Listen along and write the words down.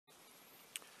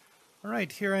All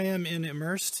right, here I am in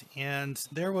Immersed, and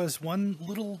there was one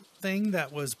little thing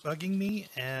that was bugging me,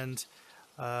 and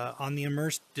on the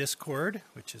Immersed Discord,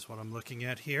 which is what I'm looking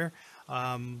at here,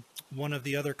 one of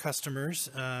the other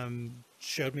customers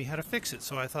showed me how to fix it,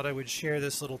 so I thought I would share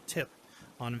this little tip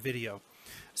on video.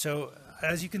 So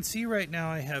as you can see right now,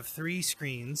 I have three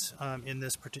screens in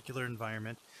this particular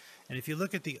environment, and if you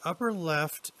look at the upper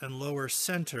left and lower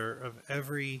center of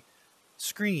every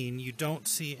screen, you don't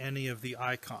see any of the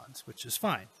icons, which is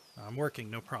fine. I'm working,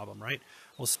 no problem, right?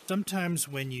 Well, sometimes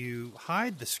when you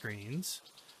hide the screens,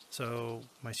 so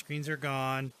my screens are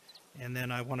gone, and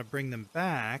then I want to bring them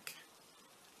back,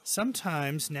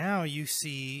 sometimes now you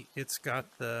see it's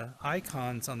got the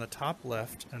icons on the top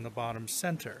left and the bottom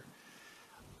center.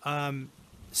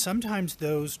 Sometimes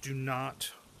those do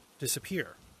not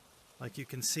disappear. Like you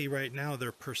can see right now,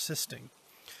 they're persisting.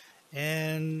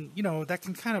 And, you know, that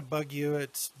can kind of bug you.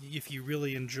 If you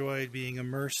really enjoyed being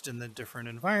immersed in the different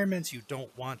environments, you don't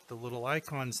want the little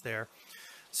icons there.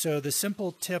 So the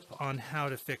simple tip on how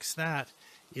to fix that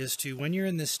is to, when you're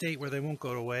in this state where they won't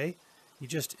go away, you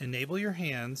just enable your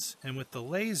hands, and with the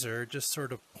laser, just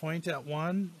sort of point at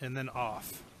one and then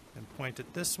off. And point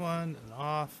at this one and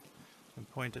off,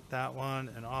 and point at that one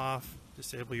and off.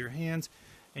 Disable your hands,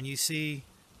 and you see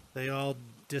they all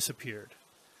disappeared.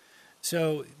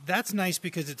 So that's nice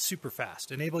because it's super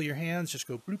fast. Enable your hands, just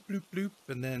go bloop, bloop, bloop,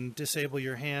 and then disable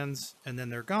your hands, and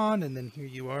then they're gone, and then here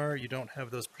you are. You don't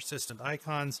have those persistent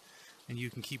icons, and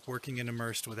you can keep working in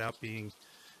Immersed without being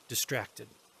distracted.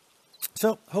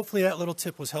 So hopefully that little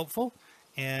tip was helpful,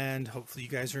 and hopefully you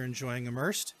guys are enjoying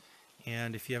Immersed.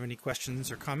 And if you have any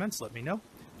questions or comments, let me know.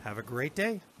 Have a great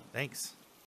day. Thanks.